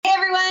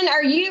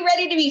Are you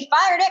ready to be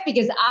fired up?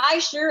 Because I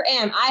sure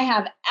am. I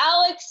have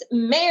Alex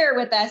Mayer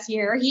with us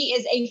here. He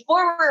is a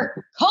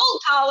former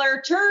cold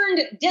caller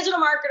turned digital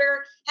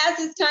marketer, has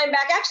his time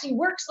back, actually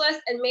works less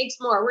and makes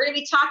more. We're going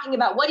to be talking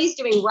about what he's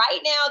doing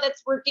right now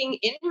that's working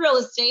in real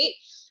estate,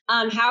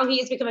 how he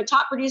has become a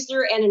top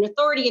producer and an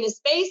authority in his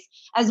space,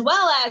 as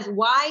well as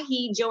why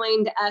he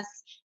joined us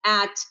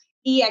at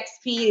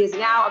EXP, is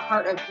now a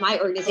part of my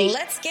organization.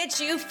 Let's get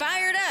you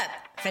fired up.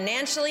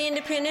 Financially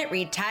independent,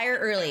 retire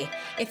early.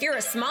 If you're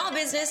a small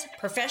business,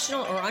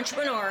 professional, or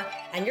entrepreneur,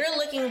 and you're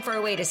looking for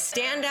a way to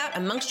stand out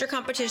amongst your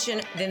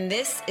competition, then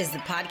this is the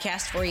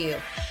podcast for you.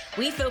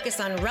 We focus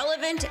on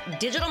relevant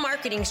digital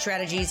marketing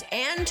strategies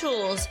and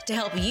tools to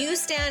help you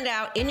stand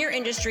out in your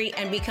industry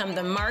and become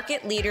the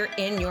market leader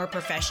in your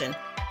profession.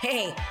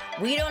 Hey,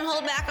 we don't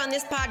hold back on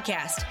this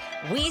podcast.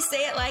 We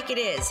say it like it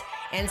is.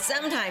 And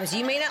sometimes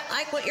you may not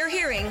like what you're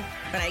hearing,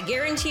 but I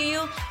guarantee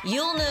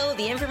you'll know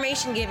the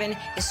information given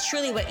is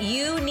truly what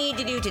you need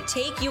to do to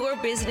take your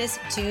business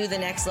to the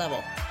next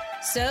level.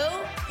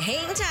 So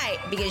hang tight,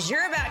 because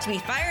you're about to be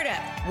fired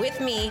up with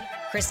me,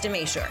 Krista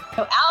Mayshore.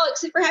 So Alex,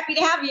 super happy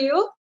to have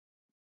you.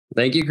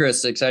 Thank you,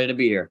 Chris. Excited to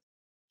be here.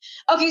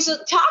 Okay, so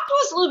talk to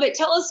us a little bit.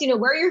 Tell us,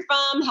 where you're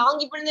from, how long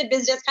you've been in the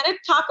business, kind of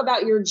talk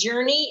about your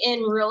journey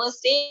in real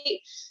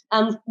estate,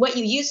 what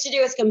you used to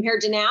do as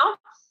compared to now,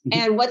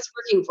 and what's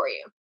working for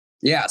you.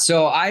 Yeah,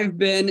 so I've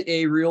been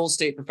a real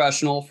estate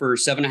professional for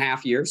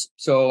 7.5 years.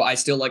 So I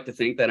still like to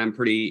think that I'm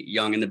pretty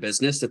young in the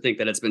business. To think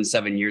that it's been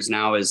 7 years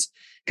now is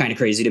kind of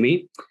crazy to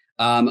me.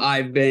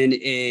 I've been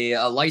a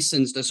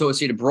licensed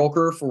associated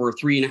broker for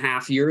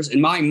 3.5 years. In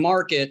my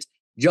market,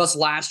 just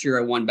last year,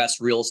 I won Best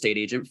Real Estate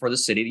Agent for the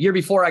city. The year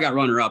before, I got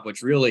runner-up,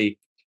 which really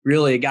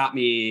got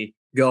me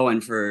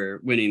going for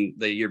winning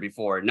the year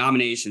before.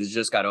 Nominations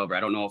just got over. I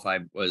don't know if I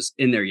was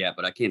in there yet,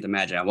 but I can't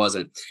imagine I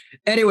wasn't.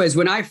 Anyways,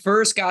 when I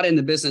first got in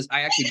the business,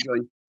 I actually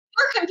joined.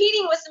 You're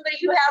competing with somebody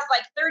who has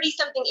like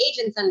 30-something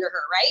agents under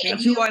her, right?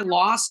 That's who I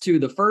lost to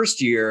the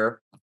first year.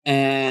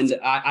 And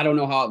I don't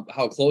know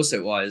how close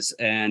it was.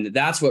 And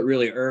that's what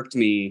really irked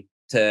me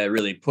to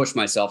really push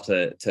myself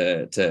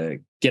to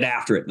get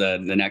after it the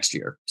next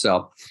year.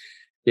 So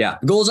yeah,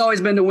 the goal's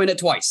always been to win it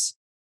twice.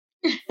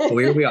 So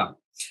here we are.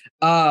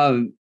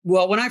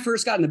 Well, when I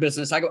first got in the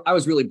business, I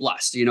was really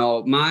blessed.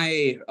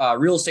 My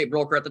real estate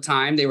broker at the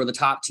time, they were the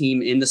top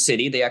team in the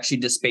city. They actually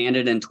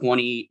disbanded in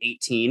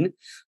 2018.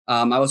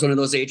 I was one of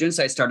those agents.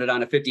 I started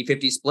on a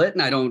 50-50 split,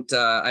 and I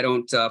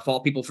don't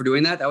fault people for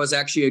doing that. That was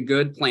actually a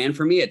good plan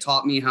for me. It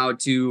taught me how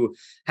to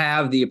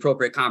have the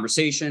appropriate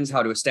conversations,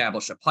 how to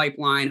establish a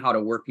pipeline, how to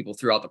work people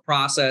throughout the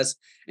process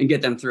and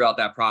get them throughout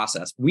that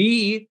process.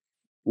 We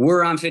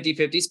were on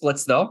 50-50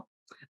 splits though.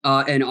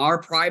 And our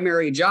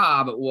primary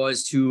job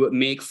was to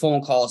make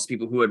phone calls to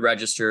people who had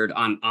registered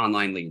on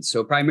online leads.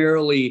 So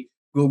primarily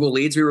Google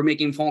leads. We were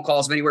making phone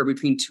calls of anywhere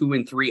between 2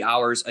 and 3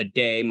 hours a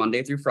day,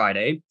 Monday through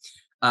Friday.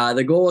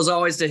 The goal was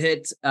always to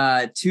hit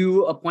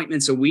 2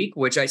 appointments a week,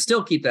 which I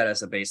still keep that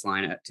as a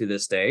baseline to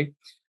this day.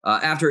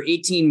 After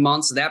 18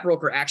 months, that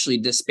broker actually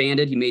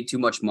disbanded. He made too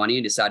much money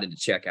and decided to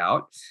check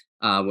out,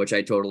 which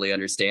I totally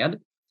understand.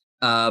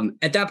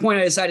 At that point,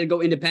 I decided to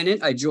go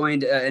independent. I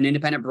joined an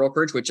independent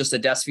brokerage with just a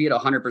desk fee at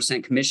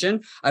 100%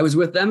 commission. I was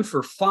with them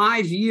for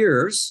 5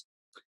 years.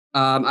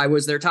 I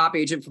was their top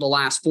agent for the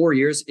last 4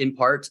 years, in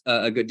part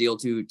a good deal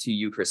to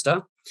you,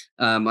 Krista.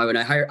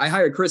 I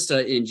hired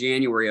Krista in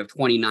January of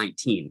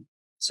 2019.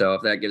 So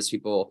if that gives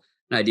people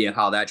an idea of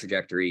how that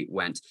trajectory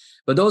went.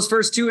 But those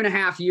first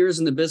 2.5 years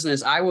in the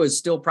business, I was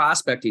still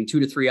prospecting 2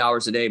 to 3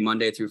 hours a day,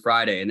 Monday through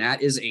Friday. And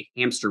that is a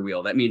hamster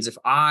wheel. That means if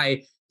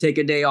I take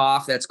a day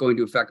off, that's going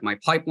to affect my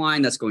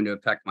pipeline. That's going to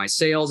affect my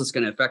sales. It's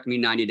going to affect me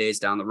 90 days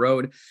down the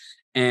road.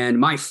 And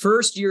my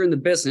first year in the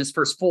business,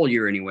 first full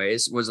year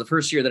anyways, was the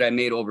first year that I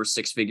made over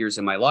 6 figures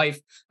in my life.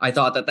 I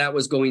thought that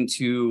was going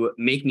to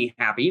make me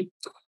happy.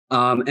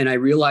 And I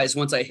realized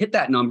once I hit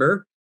that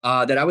number,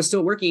 that I was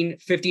still working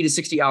 50 to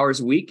 60 hours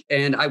a week,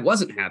 and I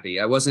wasn't happy.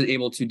 I wasn't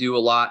able to do a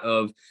lot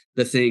of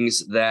the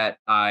things that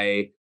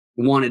I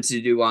wanted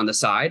to do on the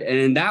side.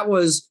 And that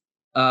was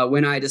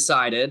when I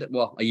decided,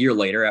 well, a year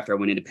later, after I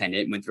went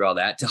independent and went through all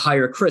that, to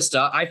hire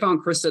Krista. I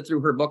found Krista through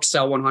her book,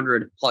 Sell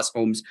 100 Plus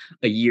Homes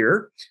a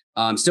Year.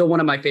 Still one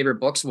of my favorite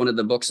books, one of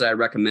the books that I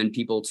recommend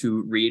people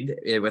to read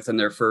within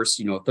their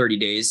first 30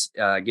 days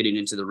getting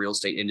into the real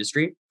estate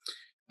industry.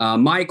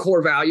 My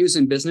core values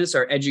in business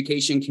are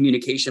education,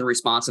 communication,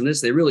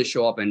 responsiveness. They really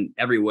show up in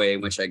every way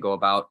in which I go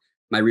about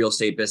my real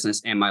estate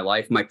business and my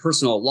life. My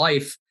personal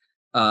life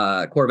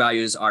core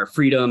values are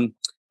freedom,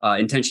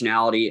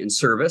 intentionality, and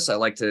service. I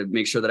like to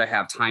make sure that I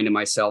have time to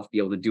myself, be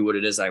able to do what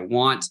it is I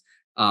want.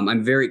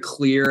 I'm very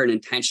clear and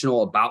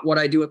intentional about what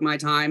I do with my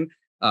time.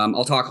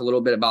 I'll talk a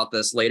little bit about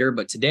this later,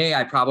 but today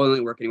I probably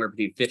only work anywhere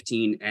between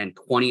 15 and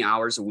 20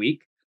 hours a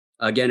week.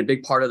 Again, a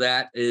big part of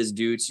that is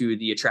due to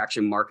the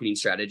attraction marketing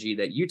strategy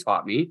that you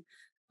taught me.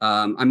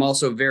 I'm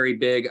also very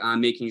big on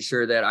making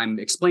sure that I'm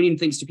explaining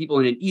things to people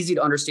in an easy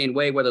to understand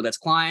way, whether that's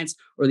clients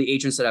or the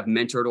agents that I've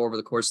mentored over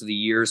the course of the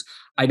years.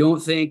 I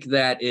don't think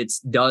that it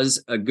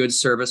does a good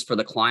service for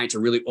the client to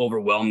really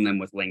overwhelm them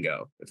with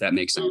lingo, if that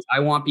makes sense. I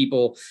want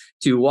people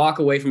to walk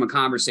away from a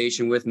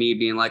conversation with me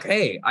being like,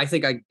 hey, I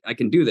think I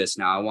can do this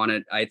now.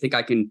 I think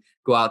I can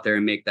go out there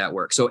and make that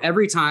work. So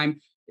every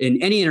time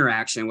in any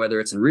interaction, whether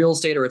it's in real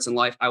estate or it's in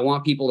life, I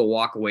want people to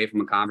walk away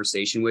from a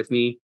conversation with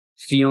me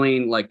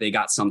feeling like they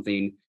got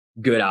something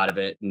good out of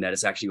it and that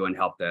it's actually going to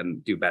help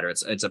them do better.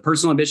 It's a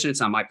personal ambition.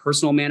 It's on my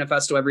personal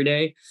manifesto every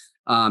day,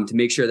 to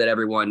make sure that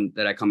everyone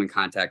that I come in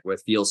contact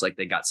with feels like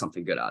they got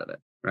something good out of it.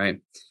 Right.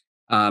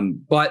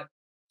 But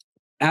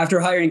after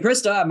hiring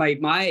Krista,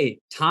 my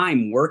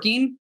time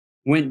working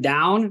went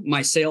down.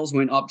 My sales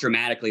went up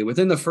dramatically.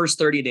 Within the first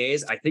 30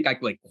 days, I think I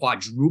like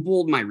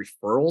quadrupled my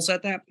referrals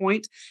at that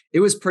point. It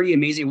was pretty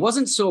amazing. It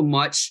wasn't so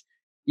much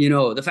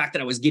the fact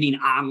that I was getting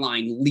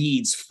online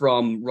leads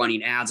from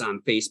running ads on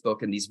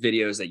Facebook and these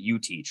videos that you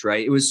teach,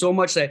 right? It was so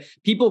much that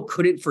people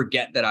couldn't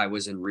forget that I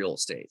was in real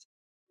estate,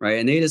 right?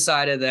 And they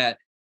decided that,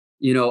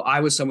 I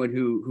was someone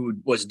who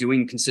was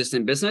doing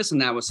consistent business,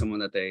 and that was someone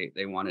that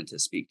they wanted to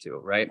speak to,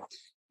 right?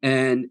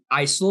 And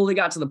I slowly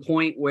got to the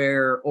point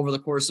where over the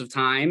course of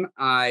time,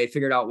 I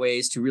figured out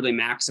ways to really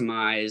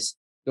maximize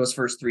those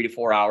first 3 to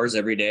 4 hours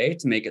every day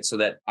to make it so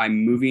that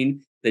I'm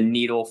moving the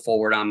needle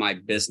forward on my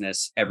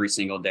business every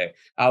single day.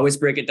 I always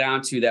break it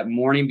down to that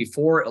morning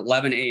before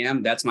 11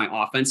 a.m. That's my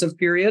offensive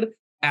period.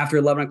 After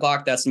 11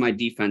 o'clock, that's my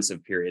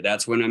defensive period.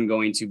 That's when I'm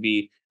going to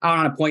be out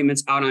on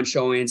appointments, out on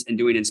showings, and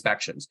doing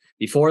inspections.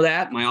 Before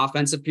that, my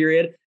offensive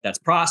period, that's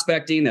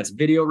prospecting, that's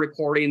video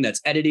recording,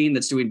 that's editing,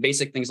 that's doing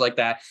basic things like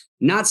that.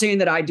 Not saying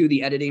that I do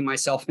the editing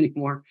myself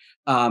anymore.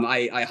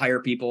 I hire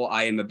people.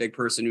 I am a big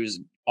person who's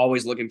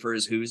always looking for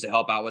his who's to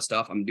help out with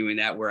stuff. I'm doing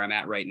that where I'm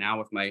at right now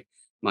with my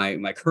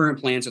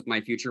current plans with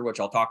my future, which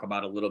I'll talk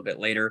about a little bit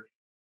later.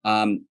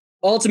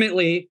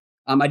 Ultimately,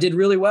 I did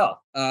really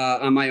well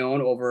on my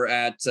own over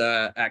at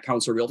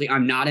Council Realty.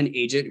 I'm not an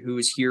agent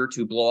who's here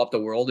to blow up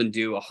the world and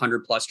do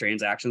 100+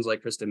 transactions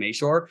like Krista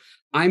Mayshore.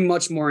 I'm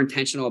much more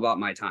intentional about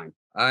my time.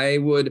 I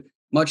would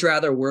much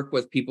rather work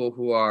with people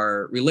who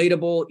are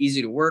relatable,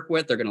 easy to work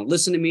with. They're going to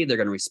listen to me. They're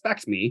going to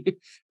respect me,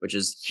 which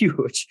is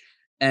huge.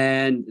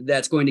 And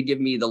that's going to give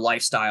me the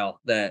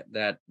lifestyle that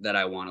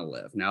I want to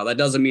live. Now, that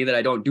doesn't mean that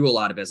I don't do a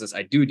lot of business.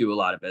 I do a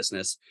lot of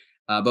business.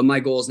 But my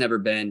goal has never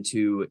been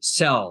to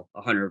sell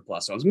 100+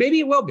 homes. Maybe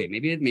it will be.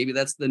 Maybe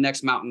that's the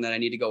next mountain that I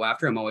need to go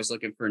after. I'm always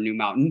looking for a new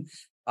mountain,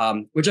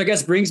 which I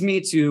guess brings me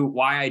to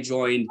why I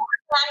joined.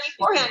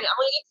 Beforehand, I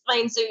want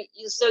to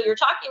explain. So you're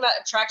talking about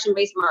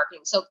attraction-based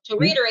marketing. So to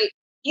reiterate,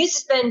 you used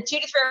to spend 2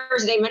 to 3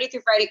 hours a day, Monday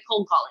through Friday,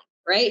 cold calling,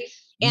 right?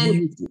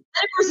 And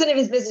 100% of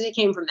his business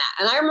came from that.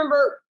 And I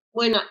remember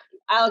when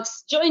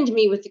Alex joined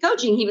me with the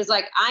coaching, he was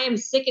like, I am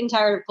sick and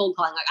tired of cold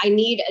calling. Like, I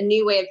need a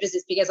new way of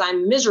business because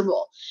I'm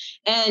miserable.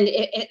 And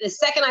the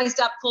second I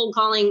stopped cold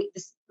calling,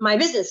 my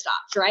business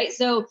stopped, right?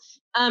 So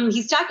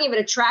he's talking about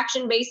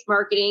attraction-based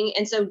marketing.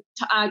 And so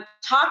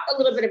talk a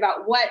little bit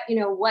about what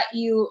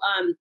you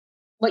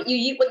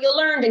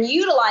learned and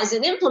utilized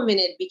and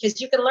implemented,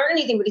 because you can learn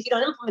anything, but if you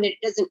don't implement it,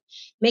 it doesn't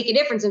make a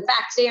difference. In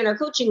fact, today on our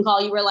coaching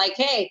call, you were like,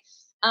 hey,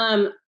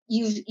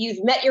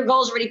 you've met your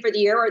goals already for the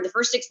year, or the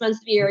first 6 months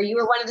of the year. You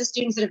were one of the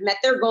students that have met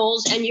their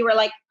goals. And you were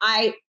like,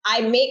 I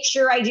make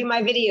sure I do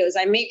my videos.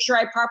 I make sure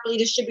I properly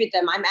distribute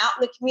them. I'm out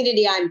in the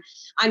community.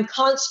 I'm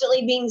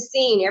constantly being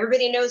seen.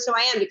 Everybody knows who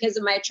I am because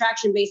of my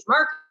attraction-based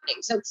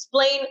marketing. So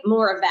explain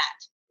more of that,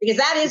 because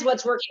that is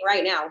what's working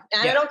right now.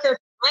 And I don't care if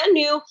you're brand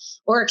new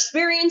or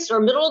experienced or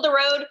middle of the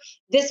road,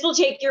 this will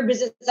take your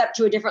business up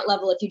to a different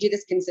level if you do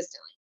this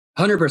consistently.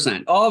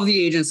 100%. All of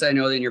the agents I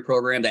know in your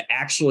program that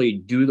actually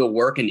do the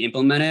work and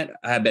implement it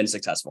have been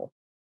successful.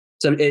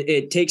 So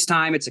it takes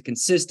time. It's a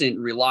consistent,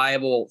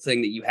 reliable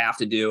thing that you have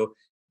to do,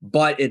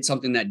 but it's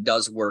something that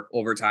does work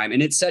over time,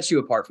 and it sets you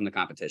apart from the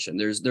competition.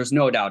 There's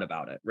no doubt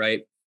about it,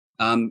 right?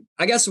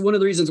 I guess one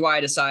of the reasons why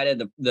I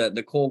decided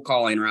the cold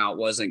calling route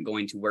wasn't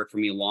going to work for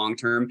me long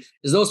term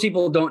is those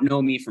people don't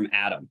know me from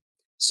Adam.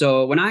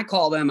 So when I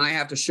call them, I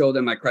have to show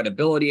them my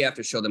credibility. I have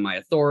to show them my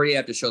authority. I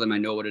have to show them I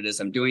know what it is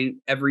I'm doing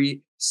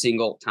every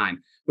single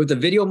time. With the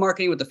video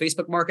marketing, with the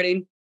Facebook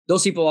marketing,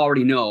 those people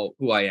already know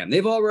who I am.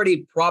 They've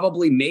already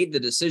probably made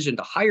the decision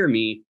to hire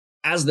me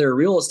as their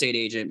real estate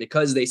agent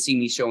because they see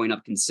me showing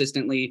up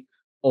consistently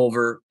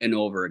over and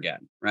over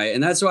again, right?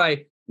 And that's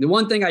why the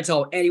one thing I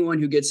tell anyone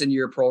who gets into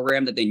your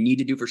program that they need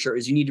to do for sure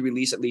is you need to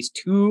release at least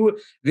 2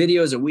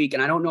 videos a week.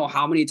 And I don't know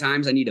how many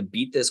times I need to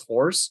beat this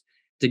horse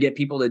to get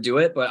people to do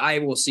it. But I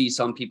will see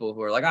some people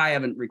who are like, I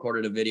haven't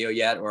recorded a video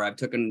yet, or I've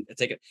taken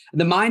it.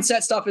 The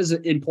mindset stuff is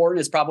important.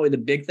 It's probably the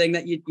big thing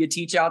that you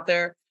teach out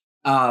there.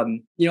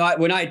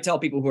 When I tell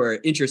people who are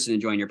interested in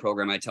joining your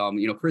program, I tell them,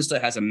 Krista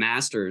has a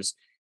master's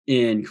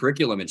in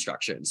curriculum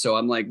instruction. So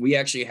I'm like, we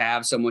actually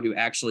have someone who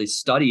actually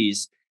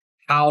studies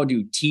how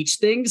to teach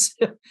things.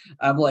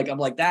 I'm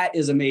like, that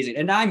is amazing.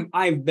 And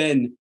I've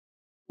been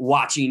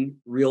watching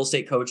real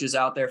estate coaches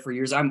out there for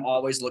years. I'm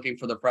always looking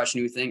for the fresh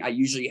new thing. I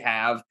usually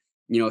have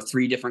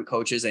 3 different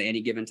coaches at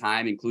any given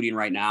time, including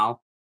right now.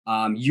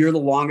 You're the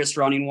longest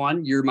running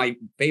one. You're my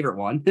favorite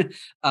one. But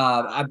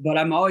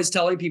I'm always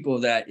telling people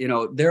that,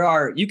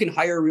 you can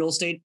hire a real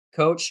estate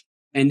coach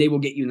and they will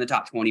get you in the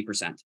top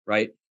 20%,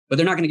 right? But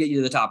they're not going to get you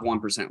to the top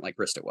 1% like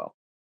Krista will.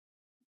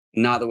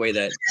 Not the way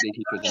that they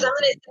teach. I'm going to send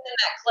them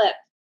that clip.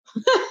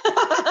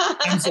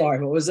 I'm sorry,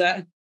 what was that?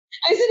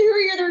 I said, who are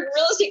your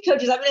real estate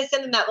coaches? I'm going to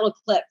send them that little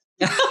clip.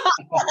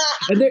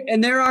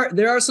 and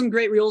there are some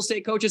great real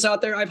estate coaches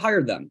out there. I've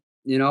hired them.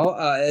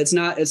 It's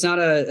not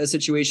a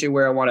situation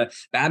where I want to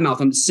badmouth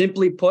them.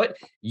 Simply put,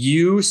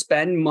 you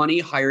spend money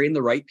hiring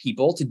the right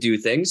people to do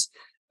things.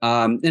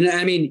 And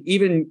I mean,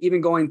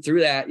 even going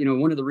through that,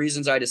 one of the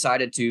reasons I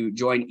decided to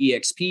join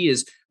EXP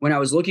is when I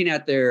was looking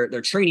at their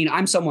training.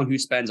 I'm someone who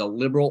spends a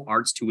liberal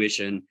arts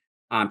tuition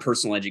on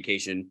personal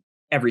education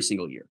every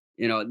single year.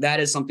 That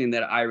is something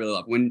that I really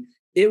love. When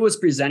it was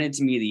presented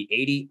to me, the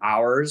 80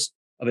 hours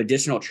of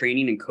additional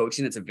training and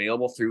coaching that's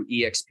available through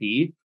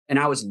EXP, and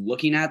I was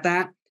looking at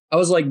that, I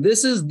was like,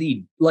 this is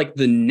the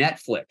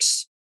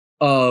Netflix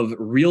of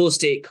real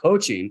estate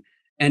coaching.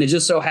 And it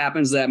just so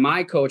happens that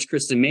my coach,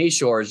 Kristen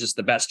Mayshore, is just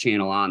the best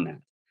channel on that.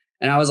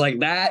 And I was like,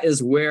 that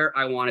is where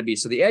I want to be.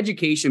 So the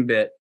education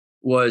bit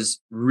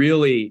was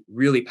really,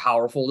 really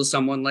powerful to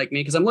someone like me,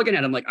 because I'm looking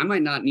at it, I'm like, I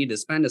might not need to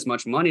spend as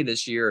much money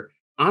this year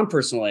on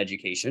personal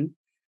education,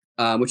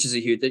 which is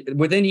a huge thing.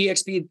 Within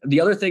EXP,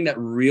 the other thing that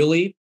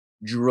really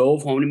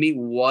drove home to me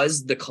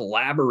was the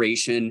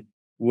collaboration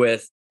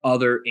with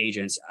other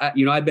agents.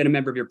 I've been a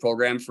member of your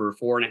program for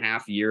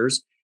 4.5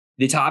 years.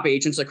 The top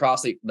agents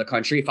across the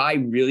country, if I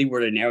really were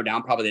to narrow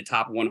down probably the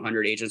top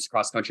 100 agents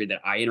across the country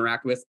that I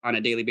interact with on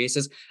a daily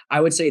basis,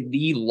 I would say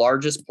the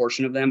largest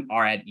portion of them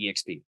are at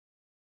EXP.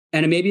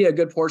 And maybe a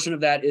good portion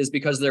of that is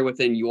because they're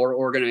within your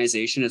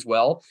organization as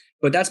well.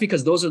 But that's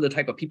because those are the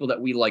type of people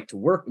that we like to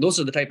work. Those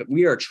are the type of,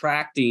 we are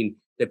attracting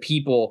the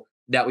people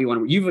that we want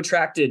to. You've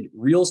attracted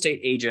real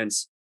estate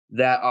agents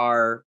that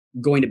are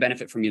going to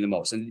benefit from you the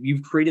most. And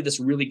you've created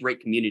this really great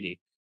community.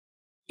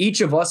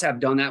 Each of us have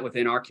done that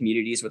within our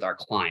communities with our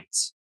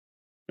clients,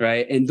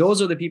 right? And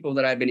those are the people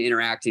that I've been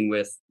interacting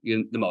with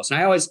the most. And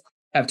I always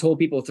have told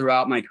people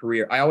throughout my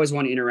career, I always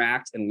want to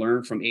interact and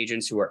learn from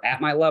agents who are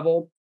at my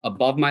level,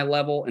 above my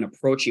level, and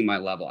approaching my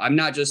level. I'm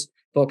not just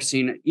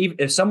focusing,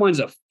 if someone's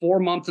a 4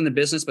 month in the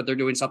business, but they're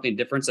doing something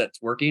different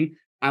that's working,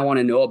 I want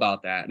to know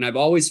about that. And I've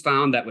always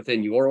found that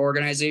within your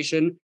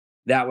organization,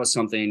 that was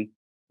something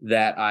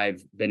that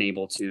I've been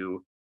able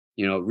to,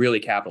 really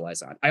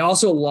capitalize on. I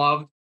also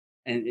love,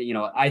 and,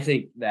 I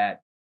think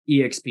that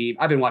EXP,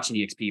 I've been watching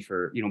EXP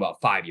for,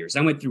 about 5 years.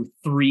 I went through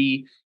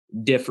 3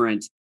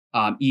 different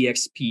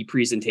EXP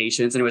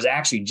presentations, and it was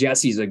actually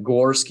Jesse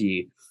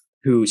Zagorski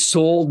who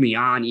sold me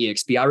on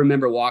EXP. I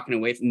remember walking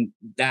away from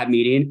that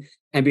meeting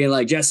and being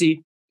like,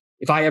 Jesse,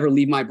 if I ever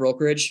leave my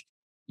brokerage,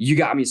 you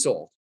got me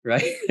sold,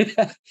 right?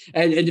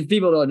 and if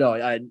people don't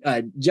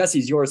know,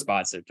 Jesse's your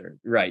sponsor,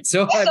 right?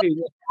 So I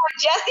mean,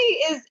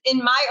 Jesse is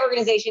in my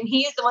organization.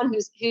 He is the one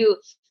who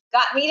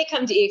got me to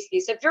come to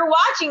EXP. So if you're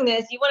watching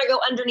this, you want to go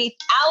underneath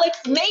Alex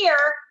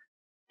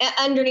Mayer,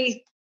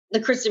 underneath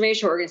the Kristen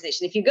Mayshore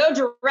organization. If you go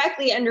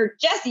directly under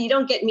Jesse, you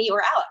don't get me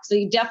or Alex. So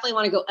you definitely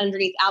want to go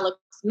underneath Alex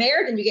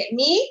Mayer, and you get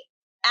me,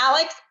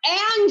 Alex,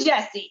 and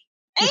Jesse.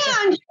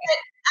 And you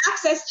get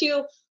access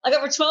to like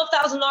over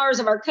 $12,000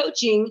 of our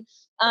coaching,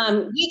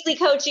 weekly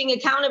coaching,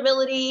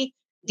 accountability,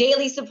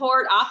 daily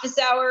support, office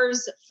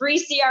hours, free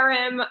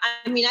CRM.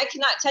 I mean, I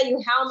cannot tell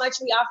you how much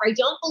we offer. I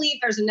don't believe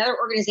there's another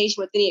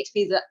organization within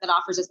EXP that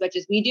offers as much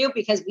as we do,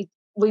 because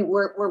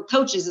we're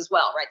coaches as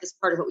well, right? This is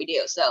part of what we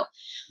do. So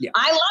yeah.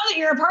 I love that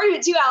you're a part of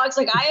it too, Alex.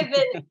 Like I have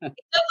been, it's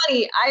so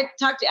funny. I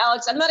talked to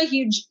Alex. I'm not a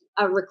huge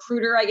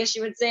recruiter, I guess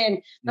you would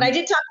say. But I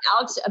did talk to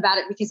Alex about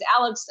it because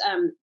Alex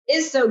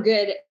is so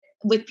good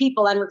with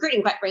people and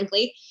recruiting, quite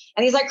frankly.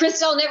 And he's like,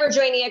 Krista, I'll never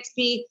join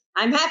EXP.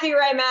 I'm happy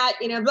where I'm at,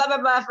 blah,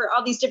 blah, blah, for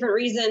all these different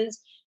reasons.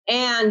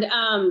 And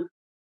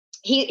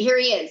here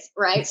he is,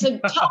 right? So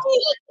tell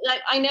me,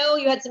 like, I know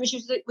you had some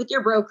issues with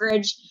your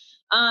brokerage,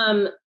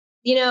 but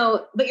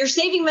you're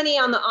saving money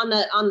on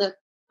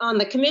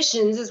the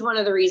commissions is one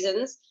of the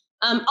reasons.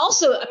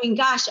 Also, I mean,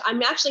 gosh,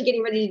 I'm actually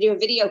getting ready to do a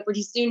video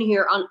pretty soon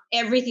here on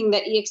everything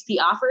that EXP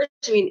offers.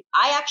 I mean,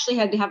 I actually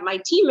had to have my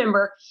team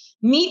member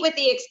meet with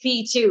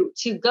EXP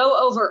to go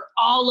over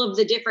all of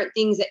the different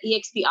things that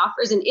EXP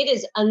offers. And it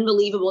is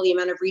unbelievable the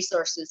amount of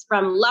resources,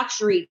 from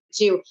luxury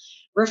to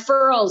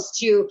referrals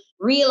to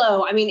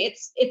relo. I mean,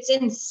 it's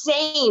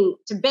insane,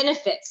 to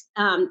benefits.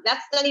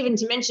 That's not even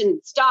to mention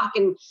stock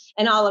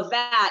and all of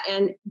that,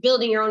 and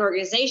building your own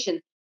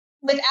organization.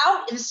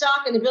 Without the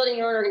stock and the building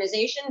your own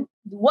organization,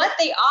 what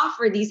they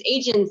offer these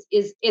agents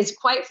is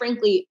quite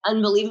frankly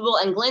unbelievable.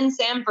 And Glenn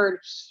Sanford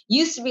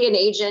used to be an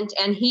agent,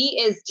 and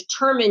he is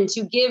determined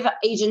to give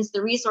agents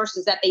the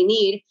resources that they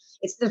need.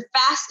 It's the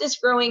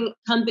fastest growing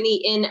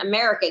company in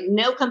America.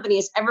 No company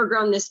has ever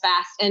grown this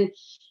fast. And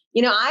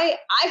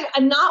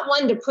I'm not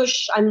one to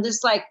push. I'm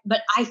just like,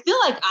 but I feel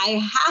like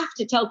I have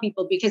to tell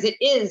people, because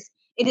it's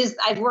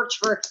I've worked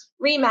for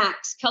Remax,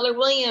 Keller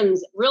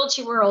Williams,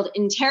 Realty World,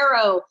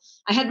 Intero.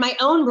 I had my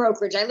own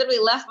brokerage. I literally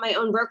left my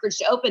own brokerage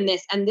to open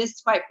this. And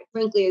this, quite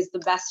frankly, is the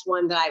best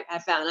one that I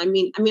found. I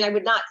mean, I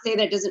would not say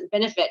that it doesn't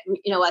benefit,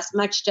 us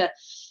much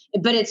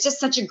but it's just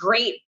such a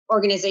great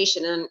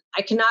organization. And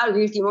I cannot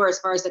agree with you more as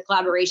far as the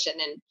collaboration.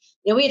 And,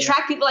 we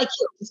attract people like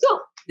you. Let's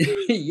go.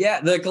 Yeah,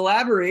 the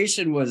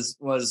collaboration was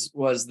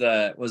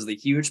the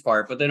huge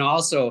part, but then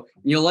also,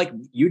 like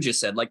you just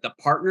said, like the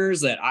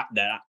partners that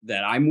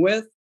I'm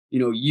with,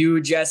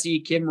 you, Jesse,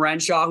 Kim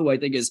Renshaw, who I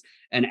think is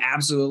an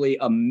absolutely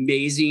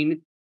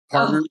amazing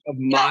partner of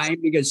mine,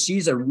 because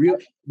she's a real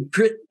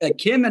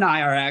Kim and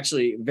I are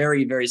actually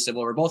very, very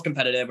similar. We're both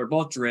competitive. We're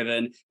both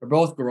driven. We're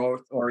both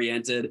growth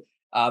oriented.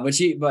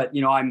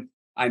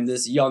 I'm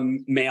this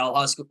young male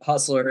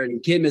hustler,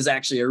 and Kim is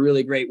actually a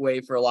really great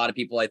way for a lot of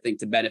people, I think,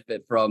 to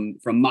benefit from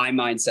my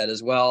mindset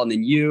as well. And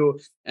then you,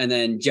 and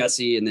then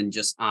Jesse, and then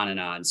just on and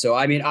on. So,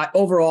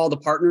 overall, the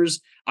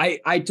partners,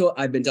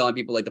 I've been telling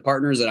people, like, the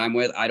partners that I'm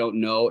with, I don't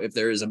know if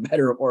there is a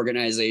better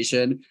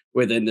organization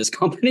within this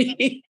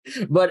company,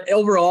 but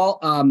overall,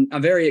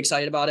 I'm very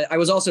excited about it. I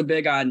was also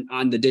big on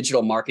the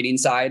digital marketing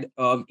side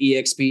of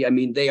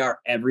EXP. They are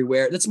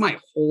everywhere. That's my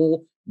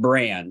whole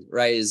brand,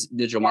 right? Is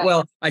digital.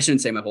 Well, I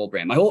shouldn't say my whole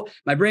brand.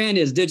 My brand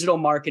is digital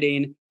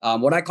marketing.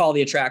 What I call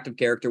the attractive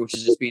character, which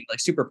is just being like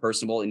super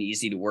personable and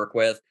easy to work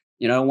with.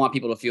 I don't want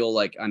people to feel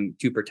like I'm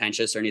too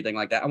pretentious or anything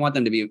like that. I want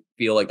them to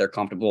feel like they're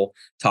comfortable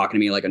talking to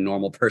me like a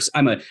normal person.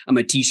 I'm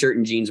a t-shirt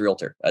and jeans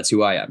realtor. That's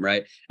who I am,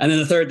 right? And then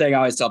the third thing I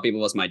always tell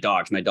people is my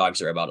dogs. My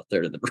dogs are about a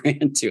third of the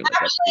brand too.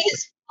 Actually,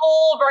 his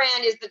whole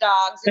brand is the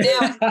dogs. And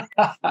let's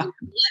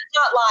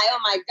not lie. Oh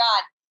my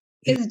God,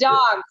 his dogs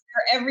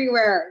are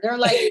everywhere. They're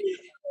like.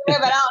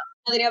 About Alex,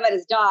 they know about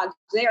his dogs.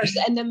 They are,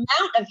 and the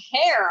amount of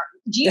hair.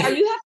 Gee, are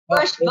you have to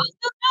brush both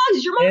those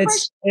dogs? Your mom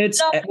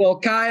it's well,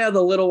 Kaya,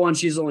 the little one,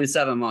 she's only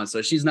 7 months,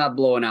 so she's not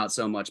blowing out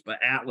so much. But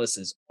Atlas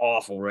is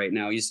awful right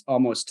now. He's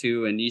almost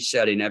 2, and he's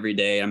shedding every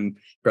day. I'm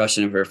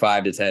brushing him for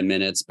 5 to 10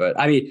 minutes, but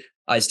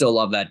I still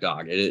love that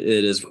dog. It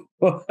is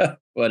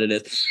what it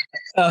is.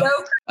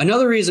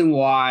 Another reason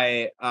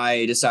why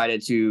I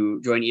decided to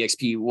join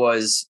EXP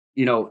was,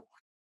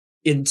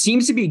 it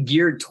seems to be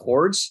geared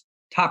towards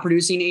top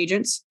producing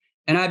agents.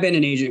 And I've been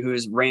an agent who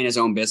has ran his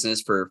own business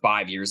for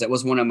 5 years. That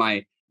was one of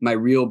my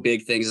real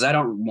big things, is I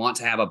don't want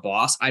to have a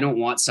boss. I don't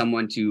want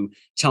someone to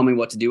tell me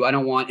what to do. I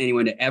don't want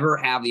anyone to ever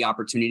have the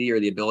opportunity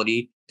or the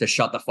ability to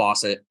shut the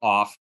faucet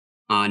off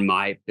on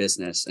my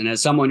business. And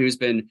as someone who's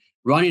been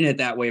running it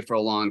that way for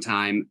a long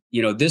time,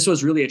 this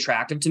was really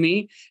attractive to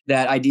me.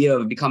 That idea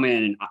of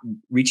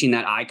reaching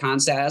that icon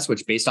status,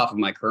 which based off of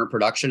my current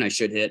production, I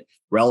should hit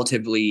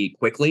relatively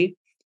quickly.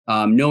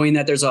 Knowing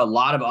that there's a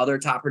lot of other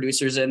top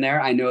producers in there.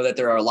 I know that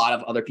there are a lot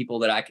of other people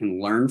that I can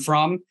learn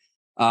from.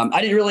 I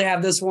didn't really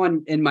have this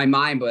one in my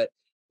mind, but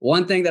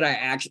one thing that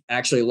I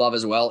actually love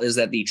as well is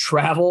that the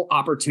travel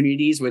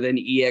opportunities within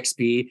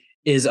EXP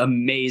is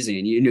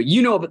amazing.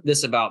 You know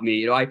this about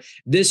me.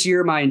 This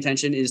year, my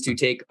intention is to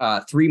take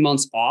 3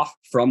 months off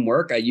from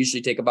work. I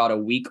usually take about a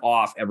week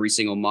off every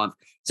single month.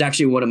 It's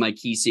actually one of my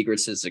key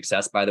secrets to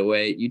success, by the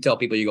way. You tell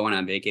people you're going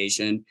on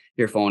vacation,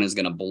 your phone is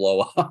going to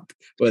blow up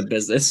with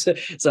business.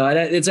 So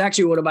it's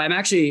actually I'm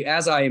actually,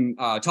 as I'm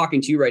talking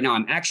to you right now,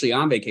 I'm actually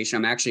on vacation.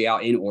 I'm actually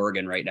out in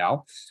Oregon right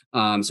now.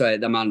 So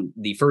I'm on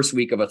the first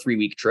week of a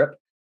 3-week trip.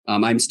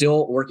 I'm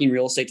still working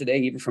real estate today.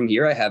 Even from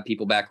here, I have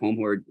people back home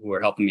who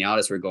are helping me out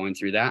as we're going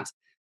through that.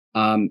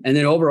 And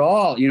then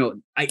overall,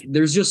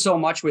 there's just so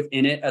much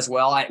within it as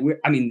well.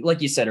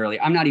 Like you said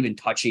earlier, I'm not even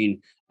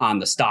touching on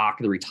the stock,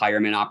 the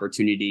retirement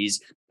opportunities,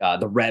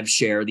 the rev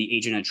share, the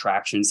agent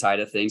attraction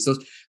side of things.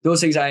 Those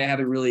things I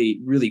haven't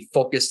really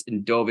focused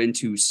and dove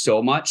into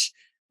so much.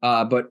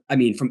 But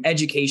from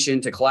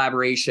education to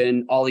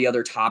collaboration, all the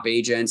other top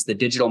agents, the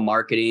digital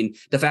marketing,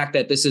 the fact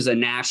that this is a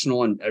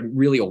national and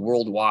really a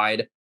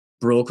worldwide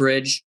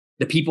brokerage,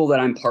 the people that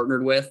I'm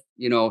partnered with,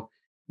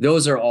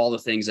 those are all the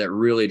things that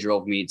really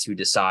drove me to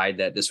decide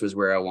that this was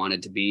where I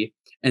wanted to be.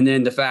 And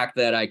then the fact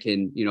that I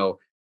can,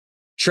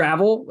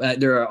 travel.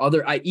 There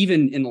are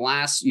even in the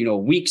last,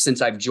 week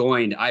since I've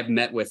joined, I've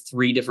met with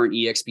 3 different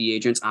EXP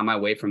agents on my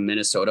way from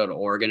Minnesota to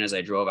Oregon as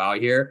I drove out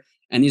here.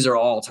 And these are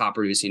all top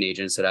producing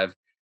agents that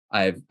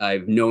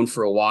I've known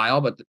for a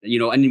while, but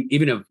and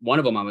even if one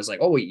of them, I was like,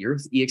 oh wait, you're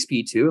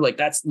EXP too.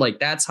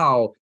 That's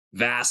how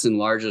vast and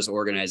large this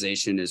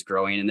organization is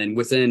growing. And then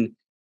within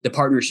the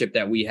partnership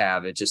that we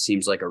have, it just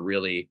seems like a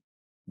really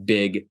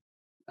big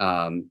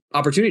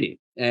opportunity.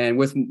 And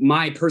with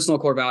my personal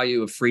core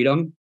value of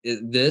freedom,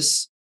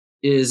 this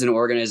is an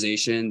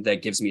organization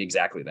that gives me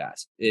exactly that.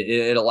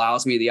 It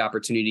allows me the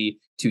opportunity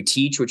to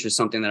teach, which is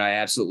something that I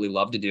absolutely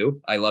love to do.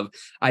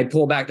 I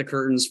pull back the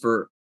curtains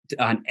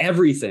on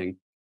everything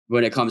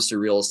when it comes to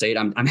real estate.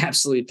 I'm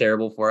absolutely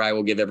terrible for it. I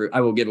will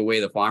give away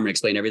the farm and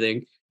explain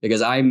everything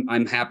because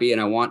I'm happy and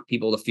I want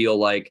people to feel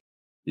like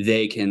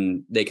they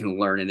can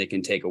learn and they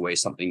can take away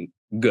something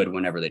good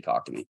whenever they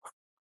talk to me.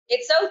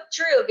 It's so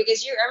true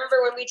because I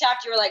remember when we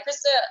talked, you were like,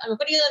 Krista,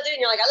 what do you love doing?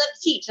 You're like, I love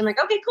to teach. I'm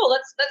like, okay, cool.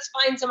 Let's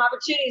find some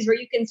opportunities where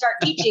you can start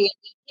teaching.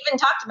 We even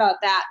talked about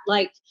that,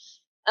 like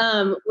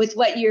with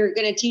what you're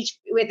going to teach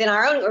within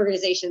our own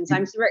organization. So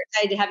I'm super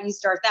excited to have you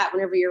start that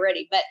whenever you're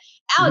ready. But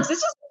Alex, this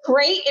was a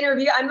great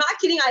interview. I'm not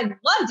kidding. I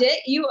loved it.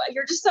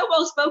 You're just so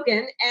well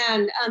spoken,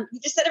 and you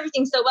just said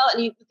everything so well,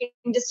 and you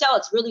can just tell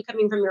it's really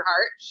coming from your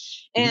heart.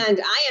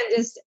 And I am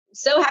just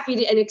so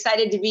happy and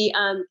excited to be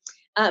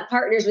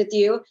partners with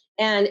you.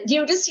 And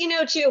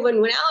too, when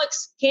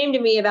Alex came to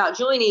me about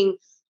joining,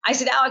 I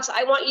said, Alex,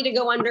 I want you to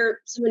go under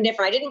someone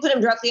different. I didn't put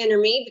him directly under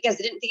me because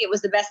I didn't think it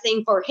was the best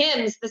thing for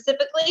him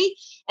specifically.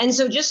 And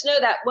so just know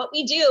that what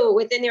we do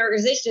within the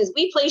organization is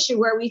we place you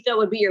where we feel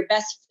would be your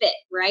best fit,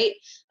 right?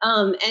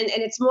 And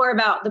it's more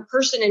about the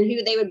person and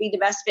who they would be the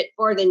best fit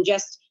for than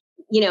just,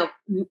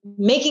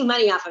 making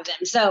money off of them.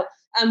 So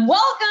welcome.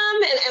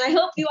 And I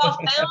hope you all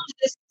found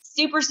this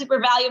super, super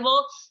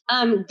valuable.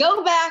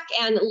 Go back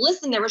and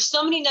listen. There were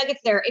so many nuggets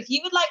there. If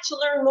you would like to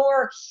learn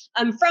more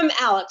from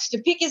Alex, to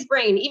pick his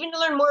brain, even to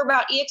learn more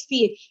about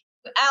EXP,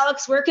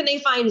 Alex, where can they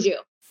find you?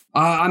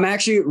 I'm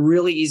actually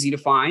really easy to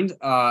find.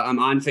 I'm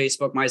on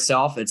Facebook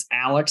myself. It's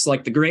Alex,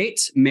 like the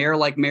great, mayor,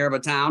 like mayor of a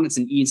town. It's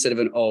an E instead of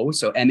an O.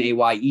 So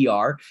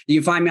Mayer.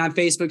 You can find me on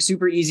Facebook.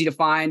 Super easy to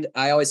find.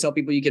 I always tell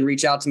people you can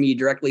reach out to me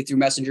directly through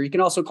Messenger. You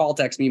can also call,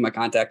 text me. My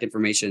contact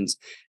information's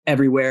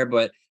everywhere.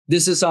 But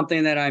this is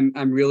something that I'm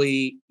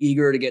really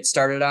eager to get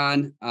started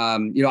on.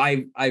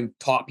 I've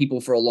taught people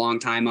for a long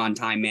time on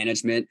time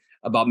management,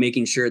 about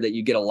making sure that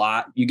you get a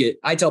lot.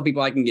 I tell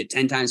people I can get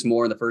 10 times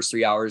more in the first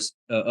 3 hours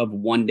of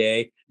one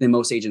day than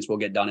most agents will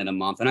get done in a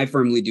month. And I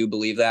firmly do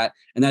believe that.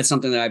 And that's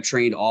something that I've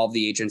trained all of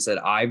the agents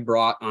that I've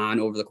brought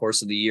on over the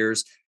course of the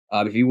years.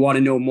 If you want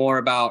to know more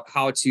about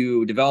how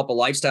to develop a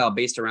lifestyle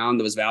based around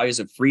those values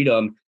of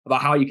freedom,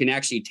 about how you can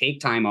actually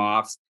take time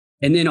off.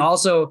 And then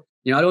also,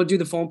 I don't do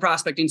the phone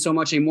prospecting so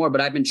much anymore,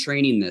 but I've been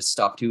training this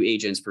stuff to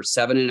agents for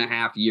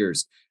 7.5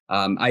 years.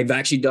 I've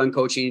actually done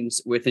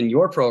coachings within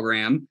your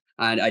program.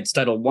 And it's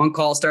titled One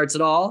Call Starts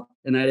It All.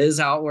 And that is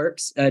how it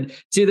works. And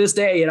to this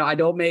day, I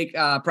don't make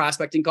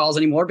prospecting calls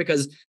anymore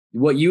because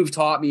what you've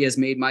taught me has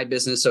made my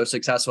business so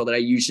successful that I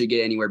usually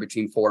get anywhere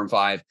between 4 and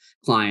 5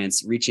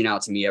 clients reaching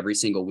out to me every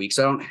single week.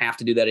 So I don't have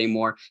to do that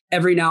anymore.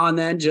 Every now and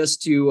then,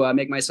 just to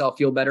make myself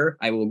feel better,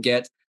 I will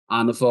get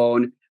on the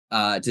phone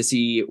to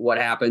see what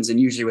happens. And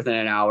usually within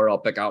an hour, I'll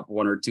pick out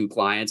 1 or 2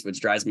 clients,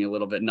 which drives me a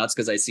little bit nuts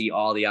because I see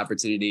all the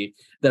opportunity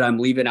that I'm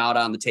leaving out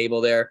on the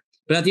table there.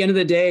 But at the end of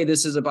the day,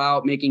 this is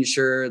about making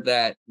sure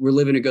that we're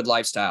living a good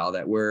lifestyle,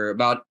 that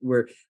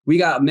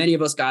many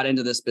of us got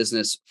into this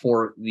business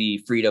for the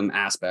freedom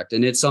aspect.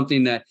 And it's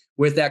something that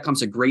with that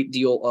comes a great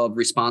deal of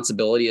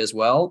responsibility as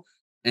well.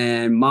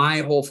 And my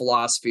whole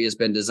philosophy has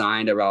been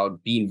designed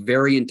around being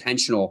very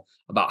intentional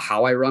about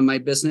how I run my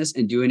business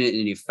and doing it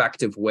in an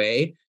effective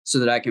way so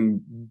that I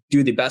can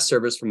do the best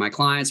service for my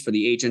clients, for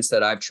the agents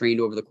that I've trained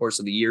over the course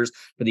of the years,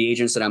 for the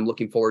agents that I'm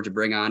looking forward to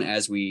bring on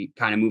as we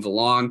kind of move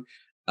along.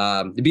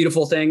 The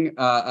beautiful thing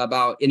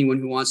about anyone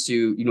who wants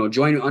to,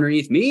 join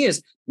underneath me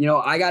is,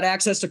 I got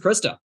access to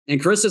Krista, and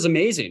Krista's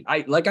amazing.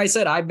 Like I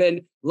said, I've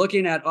been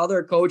looking at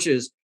other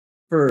coaches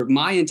for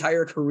my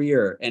entire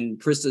career, and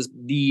Krista's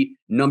the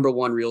number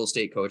 1 real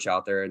estate coach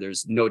out there.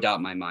 There's no doubt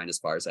in my mind as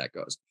far as that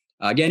goes.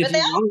 Again, if you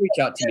want to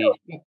reach out to me.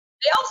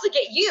 They also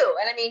get you.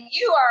 And I mean,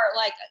 you are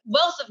like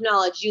wealth of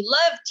knowledge. You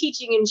love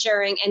teaching and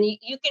sharing, and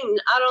you can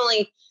not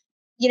only,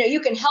 you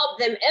can help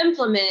them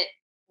implement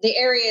the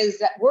areas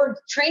that we're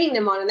training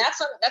them on. And that's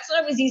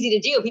not always easy to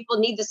do. People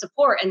need the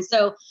support. And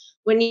so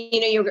when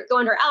you go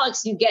under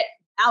Alex, you get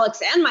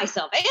Alex and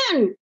myself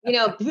and,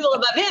 people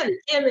above him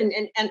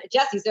and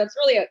Jesse. So it's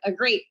really a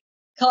great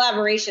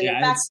collaboration. Yeah,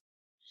 In fact,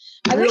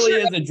 it really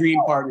is a dream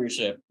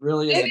partnership.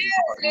 Really is. It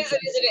is.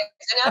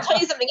 And I'll tell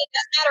you something. It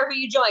doesn't matter who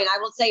you join. I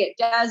will say it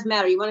does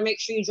matter. You want to make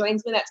sure you join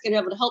someone that's going to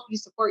be able to help you,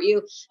 support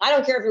you. I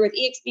don't care if you're with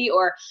EXP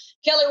or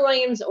Keller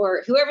Williams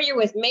or whoever you're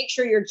with. Make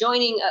sure you're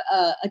joining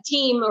a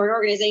team or an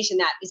organization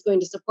that is going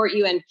to support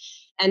you and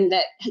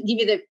that give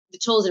you the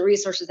tools and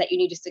resources that you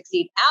need to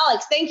succeed.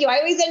 Alex, thank you. I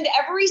always end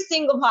every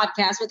single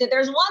podcast with it.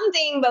 There's one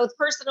thing, both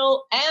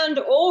personal and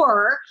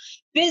or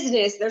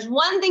business. There's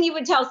one thing you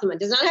would tell someone. It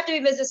does not have to be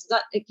business.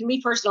 It can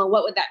be personal.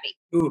 What would that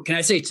be? Ooh, can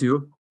I say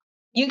 2?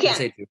 You can. I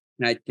say 2.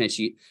 Can I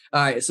cheat?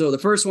 All right. So the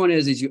first one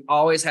is you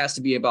always has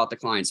to be about the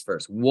clients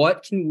first.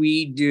 What can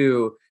we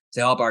do to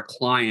help our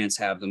clients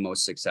have the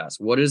most success?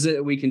 What is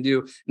it we can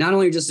do not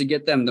only just to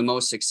get them the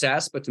most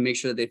success, but to make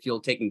sure that they feel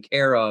taken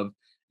care of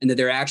and that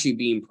they're actually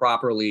being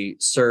properly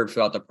served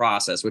throughout the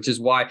process, which is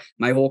why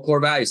my whole core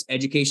values,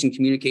 education,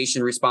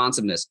 communication,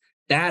 responsiveness.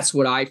 That's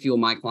what I feel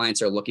my clients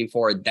are looking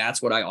for.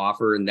 That's what I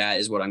offer. And that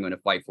is what I'm going to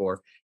fight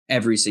for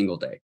every single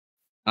day.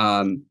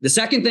 The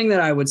second thing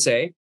that I would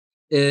say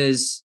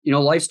is,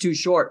 life's too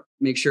short.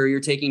 Make sure you're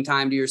taking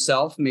time to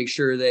yourself. Make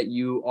sure that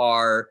you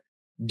are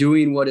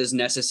doing what is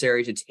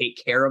necessary to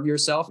take care of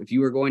yourself. If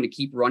you are going to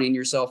keep running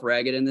yourself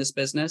ragged in this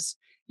business,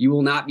 you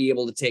will not be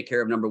able to take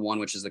care of number 1,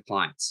 which is the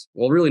clients.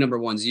 Well, really, number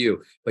 1's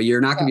you, but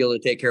you're not going to be able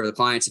to take care of the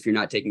clients if you're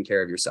not taking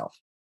care of yourself.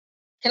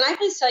 Can I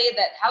please tell you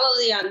that,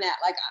 hallelujah on that,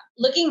 like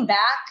looking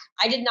back,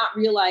 I did not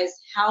realize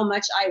how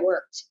much I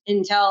worked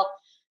until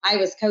I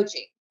was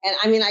coaching. And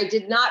I mean, I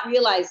did not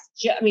realize,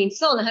 selling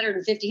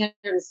 150,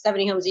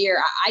 170 homes a year,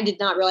 I did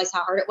not realize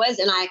how hard it was.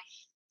 And I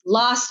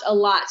lost a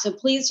lot. So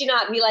please do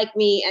not be like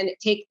me and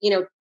take,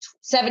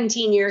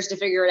 17 years to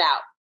figure it out.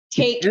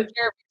 Take care of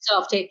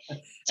yourself.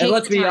 And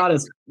let's be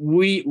honest,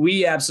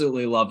 we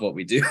absolutely love what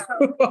we do.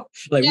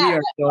 We are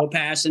so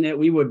passionate.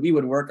 We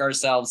would work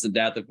ourselves to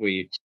death if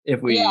we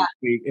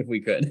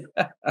could.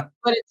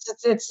 But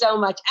it's so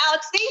much.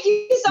 Alex, thank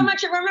you so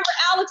much. Remember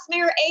Alex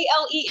Mayer,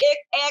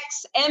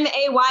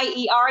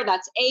 ALEXMAYER.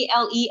 That's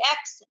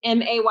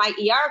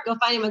ALEXMAYER. Go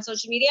find him on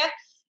social media.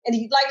 And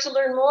if you'd like to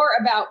learn more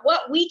about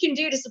what we can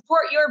do to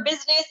support your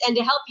business and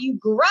to help you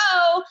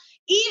grow,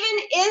 even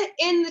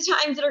in the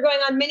times that are going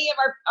on, many of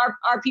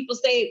our people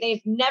say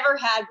they've never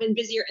been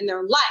busier in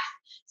their life.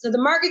 So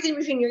the market's in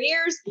between your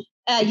ears.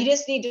 You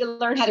just need to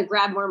learn how to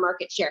grab more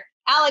market share.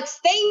 Alex,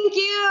 thank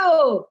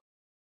you.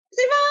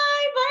 Say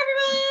bye. Bye,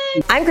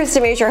 everyone. I'm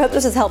Krista Major. I hope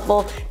this is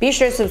helpful. Be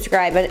sure to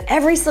subscribe. And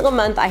every single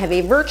month, I have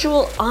a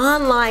virtual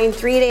online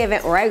 3-day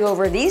event where I go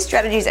over these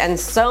strategies and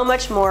so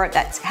much more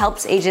that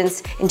helps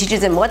agents and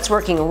teaches them what's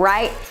working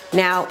right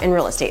now in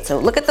real estate. So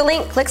look at the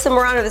link, click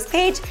somewhere onto this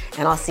page,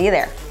 and I'll see you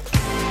there.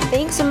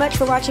 Thanks so much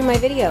for watching my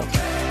video.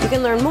 You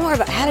can learn more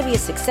about how to be a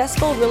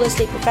successful real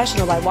estate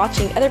professional by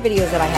watching other videos that I have.